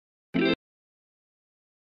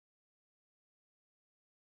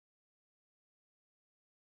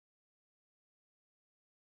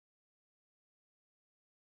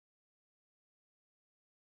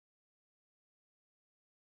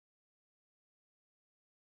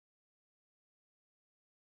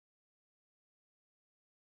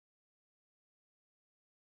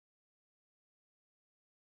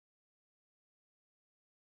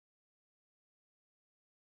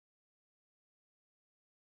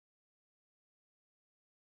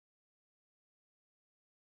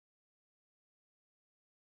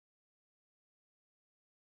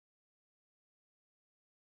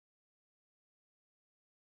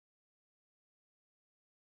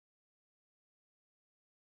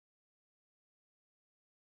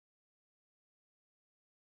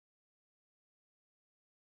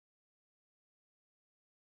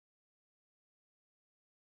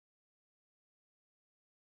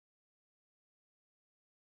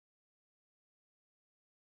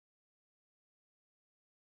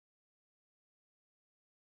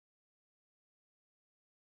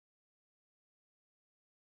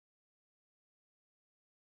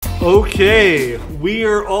Okay, we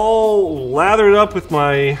are all lathered up with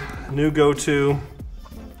my new go-to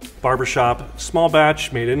barbershop, small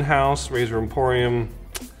batch, made in-house, Razor Emporium.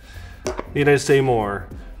 Need I say more?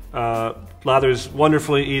 Lathers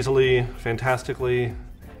wonderfully, easily, fantastically.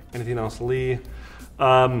 Anything else, Lee?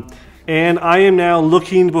 And I am now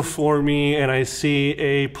looking before me and I see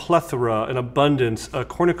a plethora, an abundance, a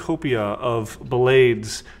cornucopia of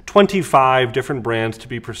blades, 25 different brands to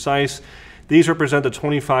be precise. These represent the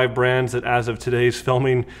 25 brands that as of today's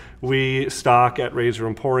filming, we stock at Razor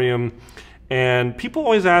Emporium. And people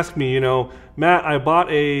always ask me, you know, Matt, I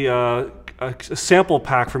bought a sample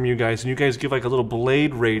pack from you guys and you guys give like a little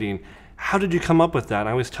blade rating. How did you come up with that? And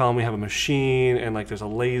I always tell them we have a machine and like there's a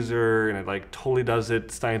laser and it like totally does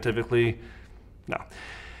it scientifically. No.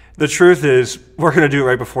 The truth is we're gonna do it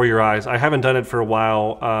right before your eyes. I haven't done it for a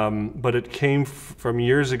while, but it came from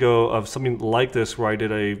years ago of something like this where I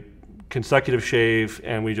did a consecutive shave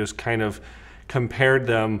and we just kind of compared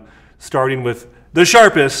them starting with the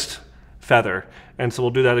sharpest feather. And so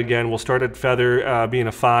we'll do that again. We'll start at feather being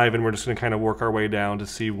a 5 and we're just gonna kind of work our way down to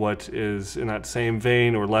see what is in that same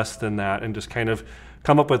vein or less than that and just kind of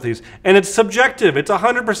come up with these. And it's subjective, it's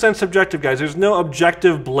 100% subjective, guys. There's no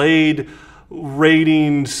objective blade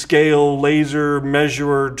rating, scale, laser,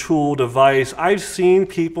 measurer, tool, device. I've seen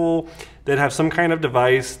people that have some kind of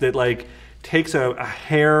device that like takes a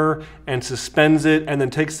hair and suspends it and then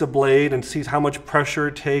takes the blade and sees how much pressure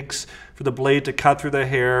it takes for the blade to cut through the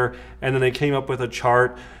hair, and then they came up with a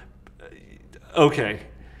chart. Okay,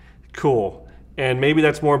 cool. And maybe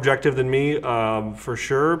that's more objective than me, for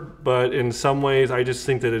sure, but in some ways I just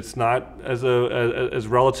think that it's not as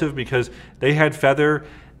relative because they had feather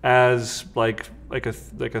as like a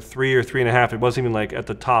 3 or 3.5. It wasn't even like at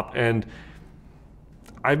the top. And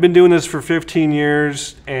I've been doing this for 15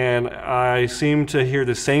 years and I seem to hear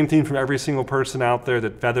the same thing from every single person out there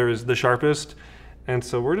that feather is the sharpest. And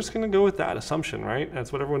so we're just gonna go with that assumption, right?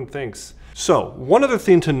 That's what everyone thinks. So one other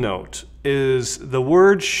thing to note is the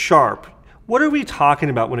word sharp. What are we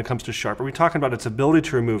talking about when it comes to sharp? Are we talking about its ability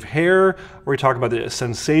to remove hair? Or are we talking about the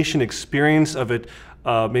sensation, experience of it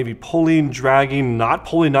maybe pulling, dragging, not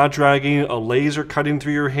pulling, not dragging, a laser cutting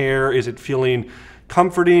through your hair? Is it feeling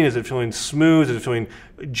comforting? Is it feeling smooth? Is it feeling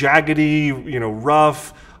jaggedy, you know,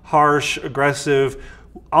 rough, harsh, aggressive?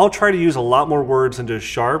 I'll try to use a lot more words than just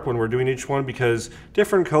sharp when we're doing each one because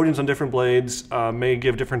different coatings on different blades may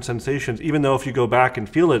give different sensations. Even though if you go back and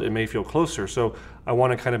feel it, it may feel closer. So I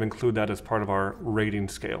want to kind of include that as part of our rating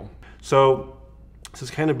scale. So this is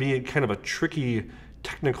kind of a tricky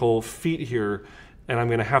technical feat here, and I'm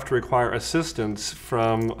going to have to require assistance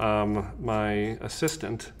from my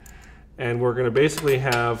assistant. And we're going to basically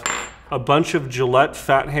have a bunch of Gillette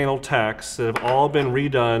fat handle tacks that have all been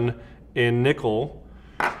redone in nickel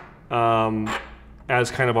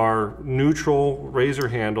as kind of our neutral razor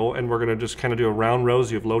handle, and we're going to just kind of do a round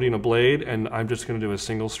rosy of loading a blade, and I'm just going to do a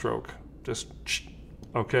single stroke. Just,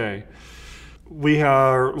 okay. We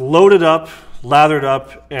are loaded up, lathered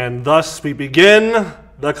up, and thus we begin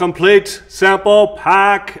the complete sample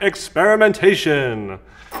pack experimentation.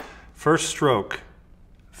 First stroke,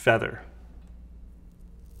 feather.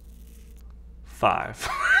 5.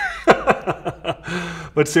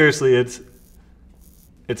 But seriously, it's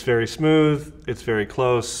very smooth, it's very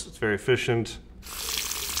close, it's very efficient.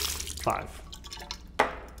 5.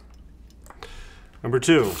 Number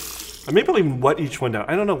 2. I may probably wet each one down.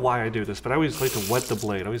 I don't know why I do this, but I always like to wet the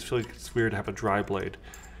blade. I always feel like it's weird to have a dry blade.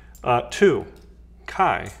 2.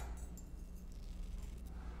 Kai.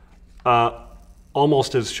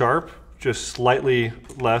 Almost as sharp, just slightly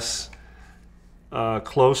less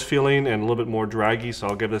close feeling and a little bit more draggy, so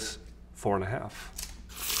I'll give this 4.5.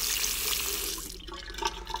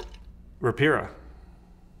 Rapira.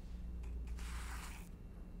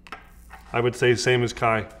 I would say same as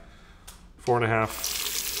Kai,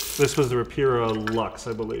 4.5. This was the Rapira Luxe,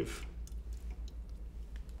 I believe.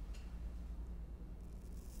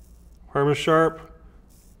 Hermes Sharp,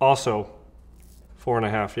 also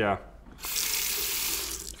 4.5, yeah.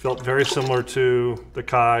 Felt very similar to the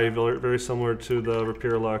Kai, very similar to the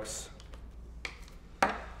Rapira Luxe.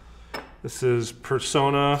 This is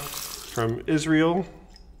Persona from Israel.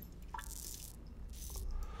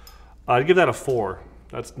 I'd give that a 4.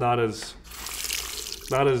 That's not as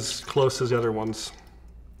close as the other ones.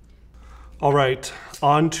 All right,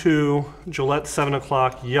 on to Gillette 7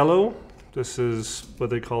 o'clock Yellow. This is what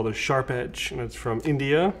they call the Sharp Edge, and it's from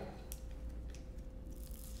India.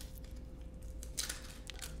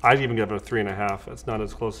 I'd even give it a 3.5. It's not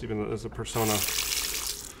as close even as a Persona.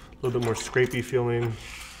 A little bit more scrapey feeling.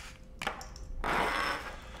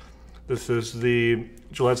 This is the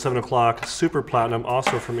Gillette 7 o'clock Super Platinum,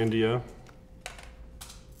 also from India.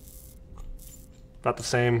 About the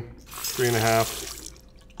same, 3.5.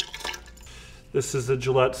 This is the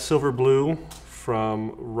Gillette Silver Blue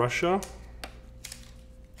from Russia.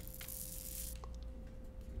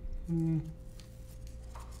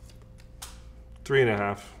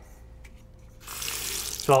 3.5.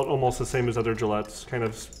 Felt almost the same as other Gillettes, kind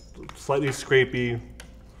of slightly scrapey,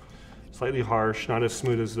 slightly harsh, not as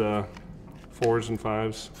smooth as the 4s and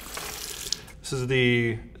 5s. This is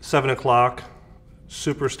the 7 o'clock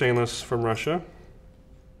Super Stainless from Russia.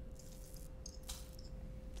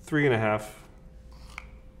 3.5.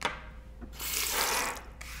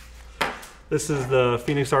 This is the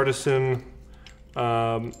Phoenix Artisan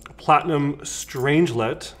Platinum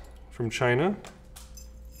Strangelet from China.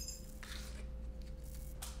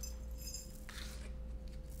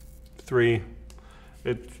 3.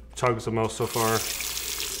 It tugs the most so far.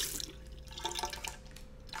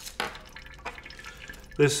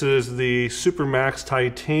 This is the Super Max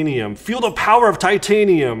Titanium. Feel the power of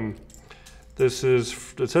titanium. This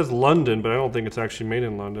is, it says London, but I don't think it's actually made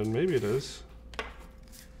in London. Maybe it is.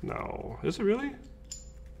 No, is it really?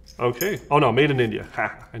 Okay. Oh no, made in India.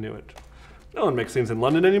 Ha, I knew it. No one makes things in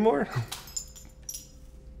London anymore.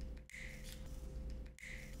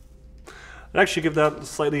 I'd actually give that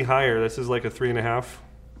slightly higher. This is like a 3.5.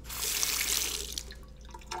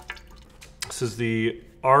 This is the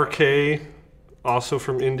RK, also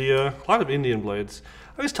from India. A lot of Indian blades.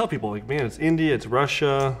 I always tell people, like, man, it's India, it's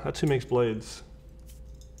Russia. That's who makes blades.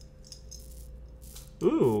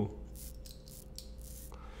 Ooh.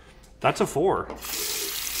 That's a 4.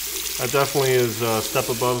 That definitely is a step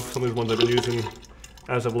above some of these ones I've been using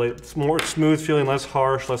as of late. It's more smooth feeling, less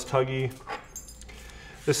harsh, less tuggy.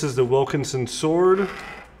 This is the Wilkinson sword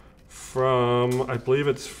from, I believe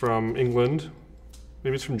it's from England.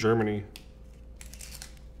 Maybe it's from Germany.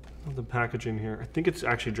 The packaging here. I think it's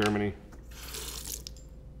actually Germany.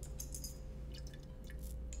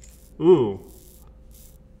 Ooh.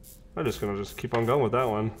 I'm just gonna keep on going with that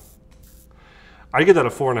one. I give that a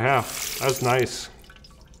 4.5. That's nice.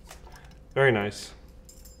 Very nice.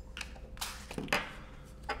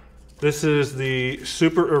 This is the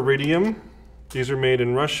Super Iridium. These are made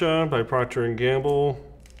in Russia by Procter & Gamble.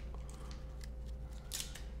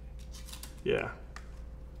 Yeah.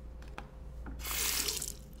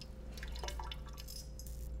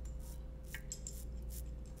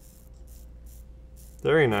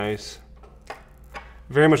 Very nice.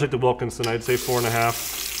 Very much like the Wilkinson, I'd say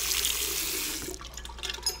 4.5.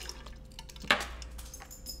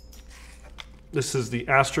 This is the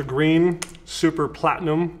Astra Green Super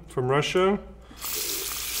Platinum from Russia.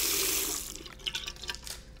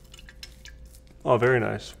 Oh, very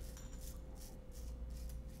nice.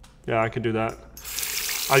 Yeah, I could do that.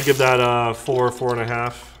 I'd give that 4,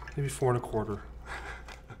 4.5, maybe 4.25.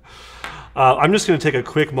 I'm just going to take a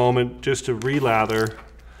quick moment just to re-lather.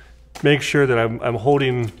 Make sure that I'm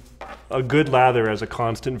holding a good lather as a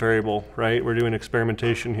constant variable, right? We're doing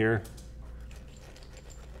experimentation here.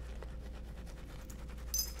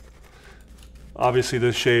 Obviously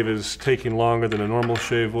this shave is taking longer than a normal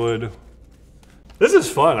shave would. This is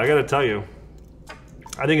fun, I gotta tell you.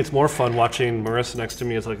 I think it's more fun watching Marissa next to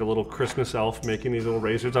me as like a little Christmas elf making these little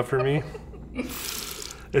razors up for me.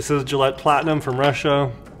 This is Gillette Platinum from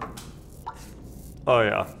Russia. Oh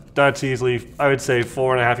yeah, that's easily, I would say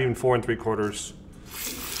 4.5, even 4.75.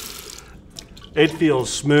 It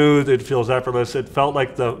feels smooth, it feels effortless. It felt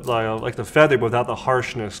like the feather but without the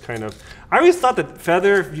harshness, kind of. I always thought that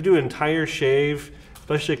feather, if you do an entire shave,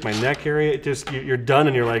 especially like my neck area, it just, you're done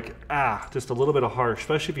and you're like, ah, just a little bit of harsh,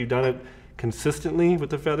 especially if you've done it consistently with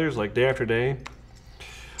the feathers, like day after day.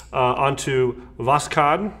 Onto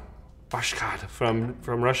Vashkad from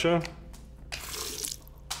Russia.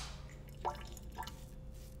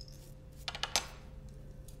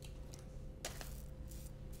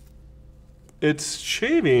 It's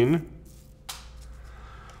shaving,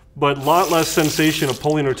 but a lot less sensation of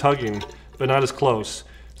pulling or tugging, but not as close.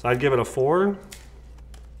 So I'd give it a 4.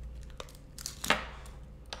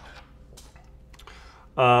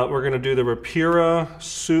 We're gonna do the Rapira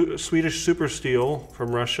Swedish Super Steel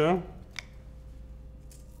from Russia.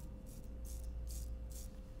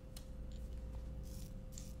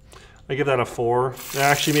 I give that a 4.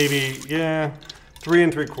 Actually, maybe, yeah,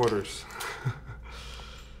 3.75.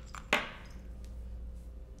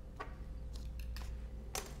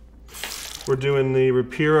 We're doing the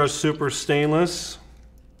Rapira Super Stainless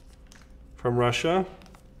from Russia.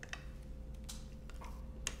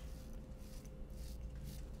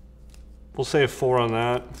 We'll say a 4 on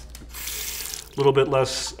that. little bit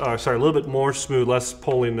less, sorry, a little bit more smooth, less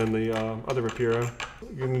pulling than the other Rapira.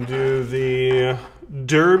 We're gonna do the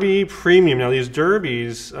Derby Premium. Now these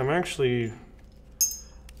Derbies, I'm actually,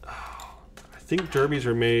 I think Derbies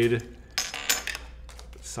are made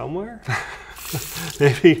somewhere.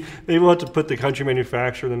 maybe we'll have to put the country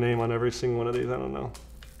manufacturer, the name on every single one of these, I don't know.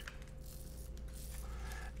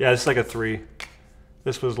 Yeah, it's like a 3.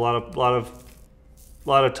 This was a lot of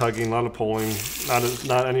tugging, a lot of pulling,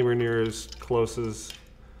 not anywhere near as close as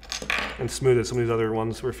and smooth as some of these other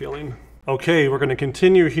ones we're feeling. Okay, we're going to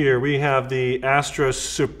continue here. We have the Astra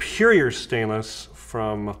Superior Stainless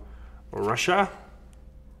from Russia.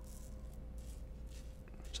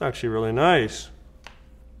 It's actually really nice.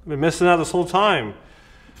 I've been missing out this whole time.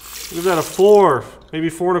 Give that a 4, maybe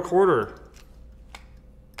 4 1/4.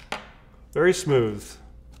 Very smooth.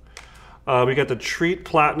 We got the Treat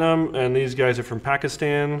Platinum, and these guys are from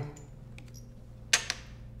Pakistan.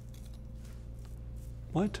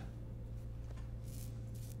 What?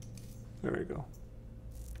 There we go.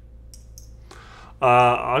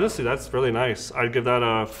 Honestly, that's really nice. I'd give that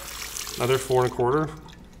another 4 1/4.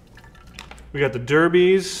 We got the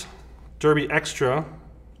Derbies, Derby Extra,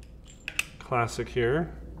 classic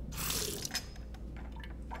here.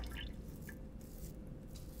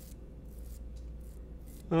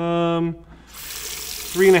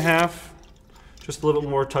 Three and a half, just a little bit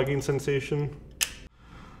more tugging sensation.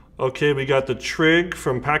 Okay, we got the Trig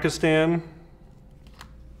from Pakistan.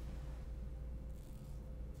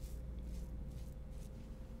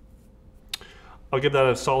 I'll give that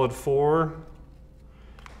a solid 4.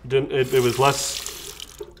 It was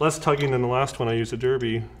less tugging than the last one I used, a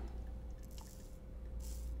Derby.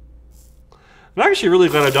 I'm actually really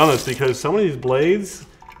glad I've done this because some of these blades,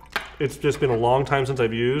 it's just been a long time since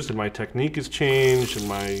I've used, and my technique has changed, and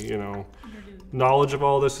my knowledge of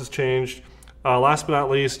all this has changed. Last but not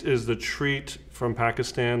least is the Treat from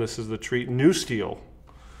Pakistan. This is the Treat New Steel.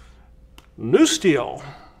 New Steel.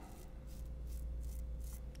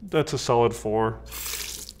 That's a solid 4.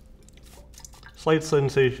 Slight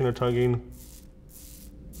sensation of tugging.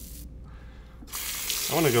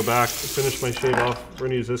 I want to go back and finish my shave off. We're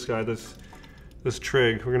going to use this guy, this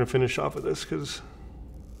Trig. We're going to finish off with this because...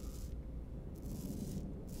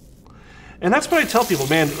 And that's what I tell people,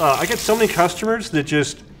 man. I get so many customers that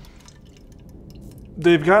just,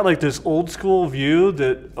 they've got like this old school view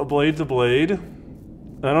that a blade's a blade.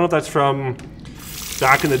 And I don't know if that's from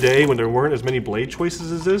back in the day when there weren't as many blade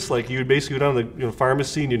choices as this. Like you would basically go down to the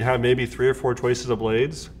pharmacy and you'd have maybe 3 or 4 choices of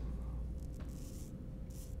blades.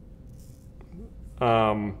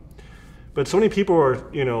 But so many people are,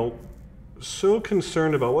 so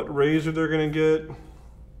concerned about what razor they're gonna get.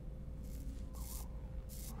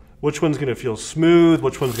 Which one's gonna feel smooth,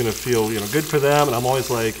 which one's gonna feel good for them, and I'm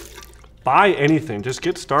always like, buy anything, just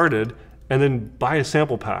get started, and then buy a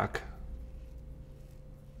sample pack.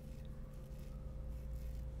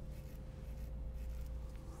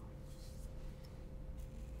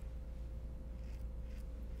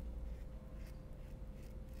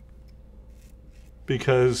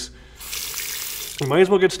 Because you might as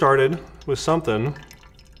well get started with something,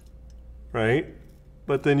 right?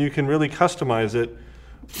 But then you can really customize it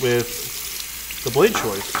with the blade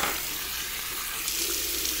choice.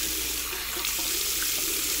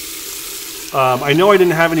 I know I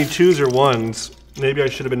didn't have any 2s or 1s. Maybe I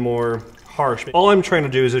should have been more harsh. All I'm trying to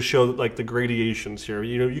do is just show like the gradations here.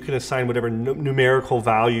 You can assign whatever numerical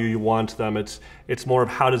value you want to them. It's more of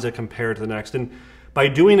how does it compare to the next. And by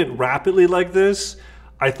doing it rapidly like this,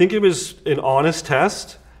 I think it was an honest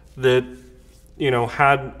test that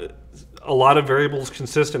had a lot of variables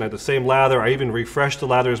consistent. I had the same lather. I even refreshed the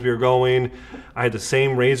lather as we were going. I had the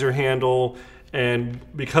same razor handle. And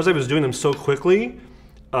because I was doing them so quickly,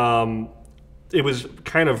 it was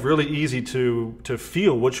kind of really easy to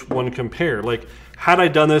feel which one compared. Like, had I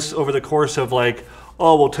done this over the course of like,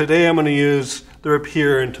 oh, well, today I'm going to use the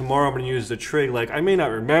Rapira and tomorrow I'm going to use the Trig. Like, I may not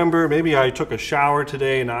remember. Maybe I took a shower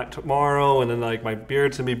today, not tomorrow, and then like my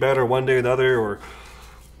beard's going to be better one day or the other, or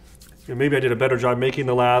maybe I did a better job making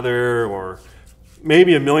the lather, or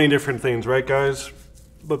maybe a million different things, right, guys?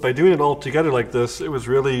 But by doing it all together like this, it was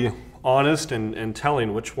really honest and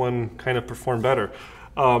telling which one kind of performed better.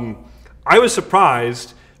 I was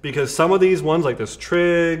surprised because some of these ones, like this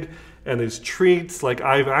Trig and these Treats, like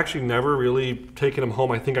I've actually never really taken them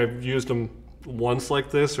home. I think I've used them once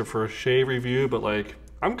like this or for a shave review, but like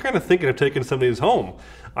I'm kind of thinking of taking some of these home.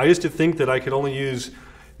 I used to think that I could only use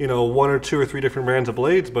 1 or 2 or 3 different brands of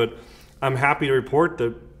blades, but I'm happy to report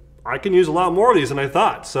that I can use a lot more of these than I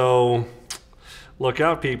thought. So look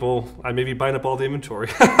out, people. I may be buying up all the inventory.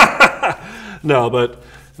 No, but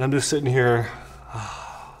I'm just sitting here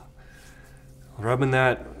rubbing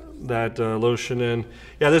that lotion in.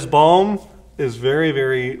 Yeah, this balm is very,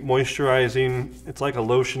 very moisturizing. It's like a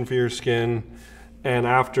lotion for your skin. And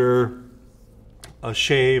after a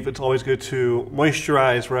shave, it's always good to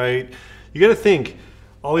moisturize, right? You got to think,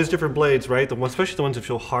 all these different blades, right? Especially the ones that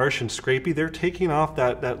feel harsh and scrapey, they're taking off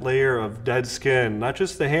that layer of dead skin, not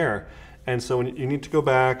just the hair. And so you need to go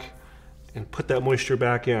back and put that moisture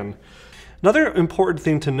back in. Another important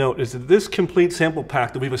thing to note is that this complete sample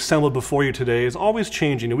pack that we've assembled before you today is always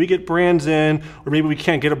changing. We get brands in, or maybe we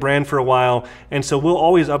can't get a brand for a while, and so we'll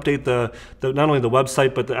always update not only the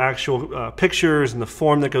website, but the actual pictures and the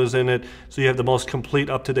form that goes in it, so you have the most complete,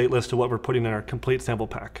 up-to-date list of what we're putting in our complete sample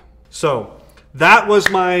pack. So that was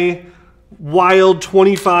my wild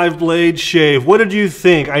 25 blade shave. What did you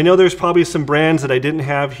think? I know there's probably some brands that I didn't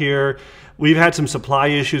have here. We've had some supply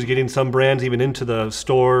issues getting some brands even into the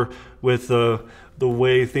store with the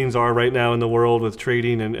way things are right now in the world with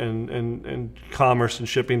trading and commerce and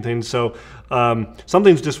shipping things. So some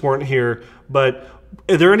things just weren't here. But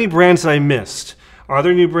are there any brands that I missed? Are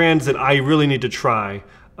there any brands that I really need to try?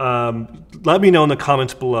 Let me know in the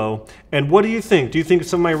comments below. And what do you think? Do you think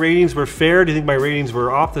some of my ratings were fair? Do you think my ratings were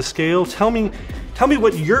off the scale? Tell me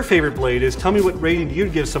what your favorite blade is. Tell me what rating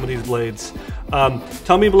you'd give some of these blades.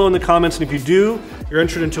 Tell me below in the comments, and if you do, you're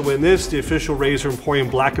entered to win this, the official Razor Emporium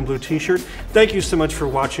black and blue t-shirt. Thank you so much for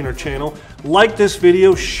watching our channel. Like this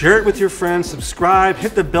video, share it with your friends, subscribe,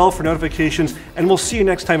 hit the bell for notifications, and we'll see you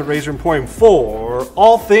next time at Razor Emporium for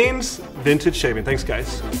all things vintage shaving. Thanks,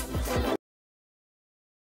 guys.